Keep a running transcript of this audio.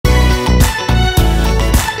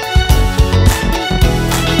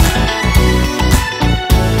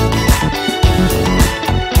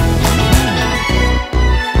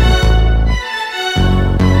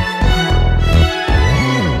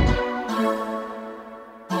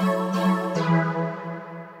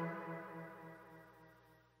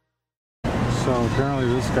apparently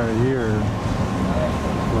this guy here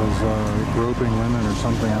was groping women or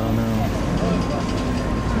something, I don't know.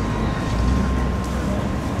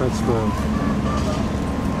 That's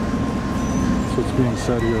what's being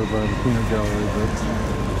said here by the peanut gallery, but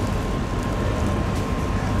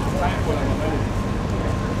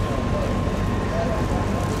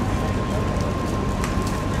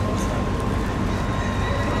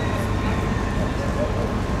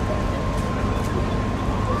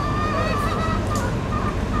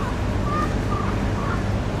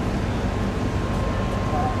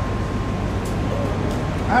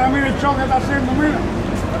ahora mira el show que está haciendo, mira.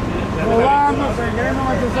 Rodándose, queriendo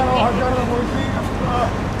meterse a los hackeros de policía.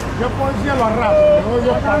 Yo policía lo arrastro.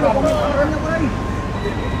 Yo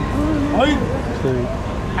oye,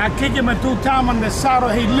 I kick him 2 times on the side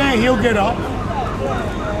of his leg, he'll get up.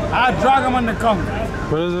 I drag him on the car.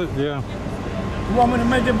 what is it? Yeah. You want me to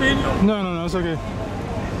make a video? No, it's okay.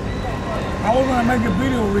 I was going to make a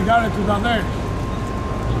video regarding to that there.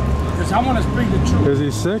 Because I want to speak the truth. Is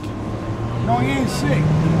he sick? No, he ain't sick.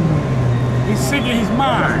 He's sick in his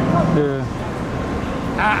mind. Yeah.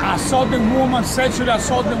 I assaulted woman, sexually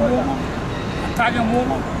assaulted woman, attacking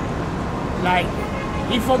woman. Like,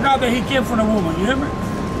 he forgot that he came from a woman, you hear me?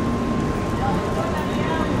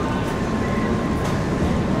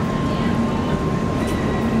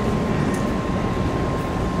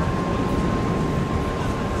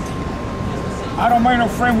 I don't make no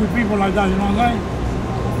friend with people like that, you know what I'm saying?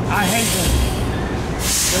 I hate them.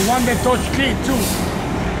 The one that touch kids too.